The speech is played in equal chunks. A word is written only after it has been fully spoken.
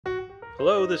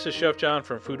Hello, this is Chef John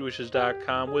from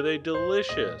foodwishes.com with a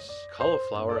delicious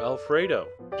cauliflower Alfredo.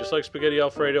 Just like spaghetti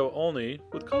Alfredo, only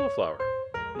with cauliflower.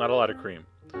 Not a lot of cream.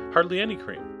 Hardly any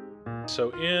cream.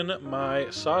 So in my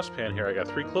saucepan here, I got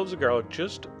 3 cloves of garlic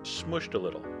just smushed a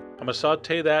little. I'm going to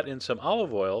saute that in some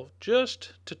olive oil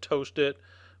just to toast it,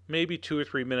 maybe 2 or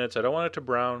 3 minutes. I don't want it to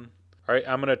brown. All right,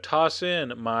 I'm going to toss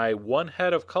in my 1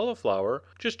 head of cauliflower,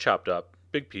 just chopped up,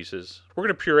 big pieces. We're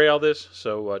going to puree all this,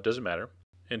 so it doesn't matter.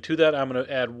 And to that, I'm going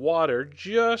to add water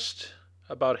just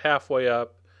about halfway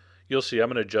up. You'll see, I'm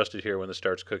going to adjust it here when it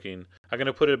starts cooking. I'm going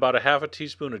to put about a half a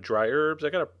teaspoon of dry herbs. I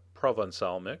got a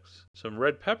Provençal mix, some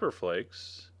red pepper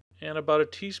flakes, and about a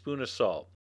teaspoon of salt.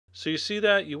 So you see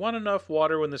that? You want enough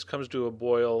water when this comes to a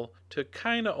boil to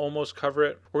kind of almost cover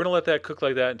it. We're going to let that cook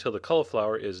like that until the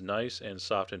cauliflower is nice and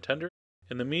soft and tender.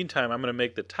 In the meantime, I'm going to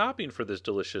make the topping for this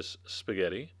delicious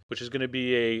spaghetti, which is going to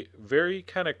be a very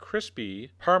kind of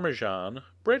crispy Parmesan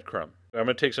breadcrumb. I'm going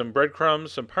to take some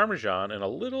breadcrumbs, some Parmesan, and a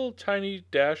little tiny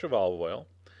dash of olive oil.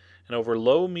 And over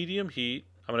low-medium heat,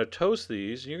 I'm going to toast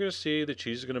these. And you're going to see the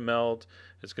cheese is going to melt.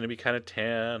 It's going to be kind of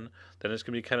tan. Then it's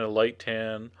going to be kind of light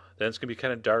tan. Then it's going to be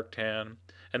kind of dark tan.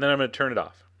 And then I'm going to turn it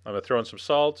off. I'm going to throw in some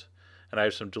salt. And I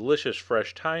have some delicious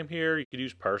fresh thyme here. You could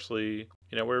use parsley,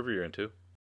 wherever you're into.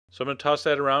 So I'm going to toss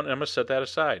that around and I'm going to set that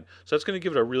aside. So that's going to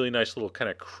give it a really nice little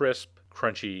kind of crisp,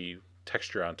 crunchy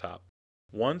texture on top.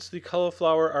 Once the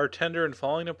cauliflower are tender and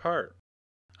falling apart,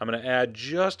 I'm going to add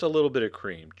just a little bit of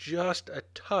cream, just a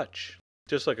touch,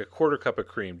 just like a 1/4 cup of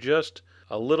cream, just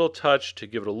a little touch to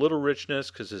give it a little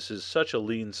richness because this is such a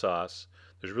lean sauce.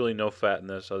 There's really no fat in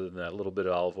this other than that little bit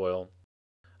of olive oil.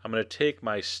 I'm going to take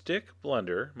my stick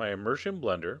blender, my immersion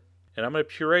blender, and I'm going to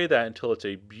puree that until it's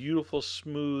a beautiful,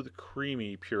 smooth,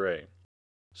 creamy puree.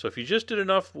 So if you just did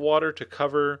enough water to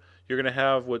cover, you're going to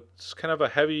have what's kind of a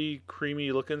heavy,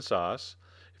 creamy looking sauce.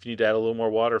 If you need to add a little more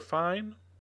water, fine.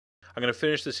 I'm going to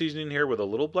finish the seasoning here with a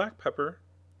little black pepper.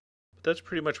 But that's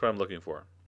pretty much what I'm looking for.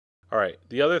 All right,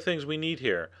 the other things we need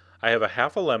here. I have a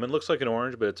half a lemon, looks like an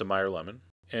orange, but it's a Meyer lemon.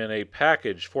 And a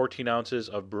package, 14 ounces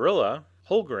of Barilla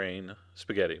whole grain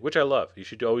spaghetti, which I love. You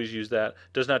should always use that.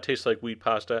 Does not taste like wheat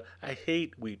pasta. I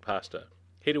hate wheat pasta.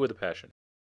 Hate it with a passion.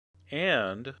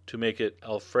 And to make it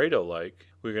Alfredo-like,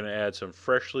 we're going to add some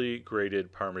freshly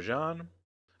grated Parmesan.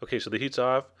 Okay, so the heat's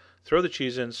off. Throw the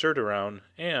cheese in, stir it around,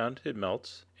 and it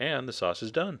melts, and the sauce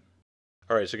is done.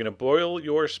 All right, so you're going to boil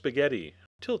your spaghetti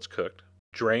till it's cooked.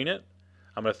 Drain it.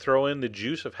 I'm going to throw in the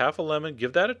juice of half a lemon.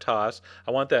 Give that a toss.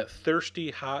 I want that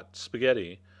thirsty, hot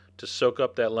spaghetti to soak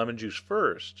up that lemon juice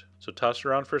first. So toss it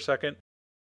around for a second.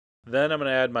 Then I'm going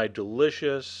to add my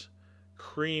delicious,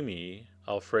 creamy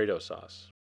Alfredo sauce.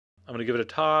 I'm going to give it a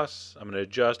toss. I'm going to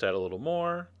adjust, add a little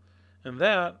more. And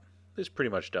that is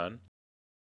pretty much done.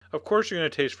 Of course, you're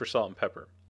going to taste for salt and pepper.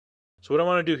 So what I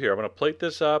want to do here, I'm going to plate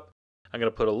this up. I'm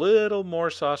going to put a little more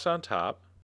sauce on top.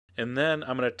 And then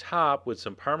I'm going to top with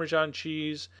some Parmesan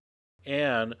cheese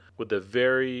and with the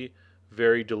very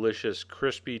delicious,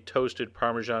 crispy, toasted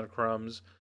Parmesan crumbs.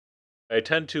 I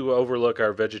tend to overlook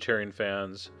our vegetarian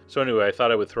fans. So anyway, I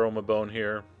thought I would throw them a bone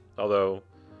here. Although,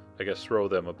 I guess throw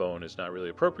them a bone is not really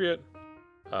appropriate.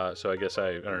 So I guess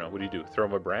I don't know, what do you do? Throw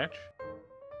them a branch?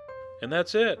 And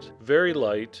that's it. Very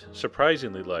light,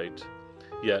 surprisingly light,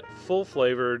 yet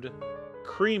full-flavored,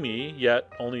 creamy, yet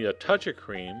only a touch of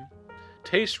cream.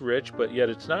 Tastes rich, but yet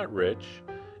it's not rich.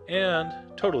 And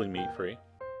totally meat-free.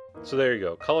 So there you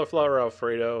go, cauliflower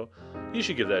Alfredo. You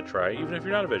should give that a try, even if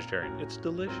you're not a vegetarian. It's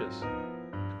delicious.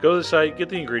 Go to the site, get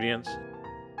the ingredients,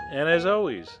 and as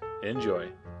always, enjoy.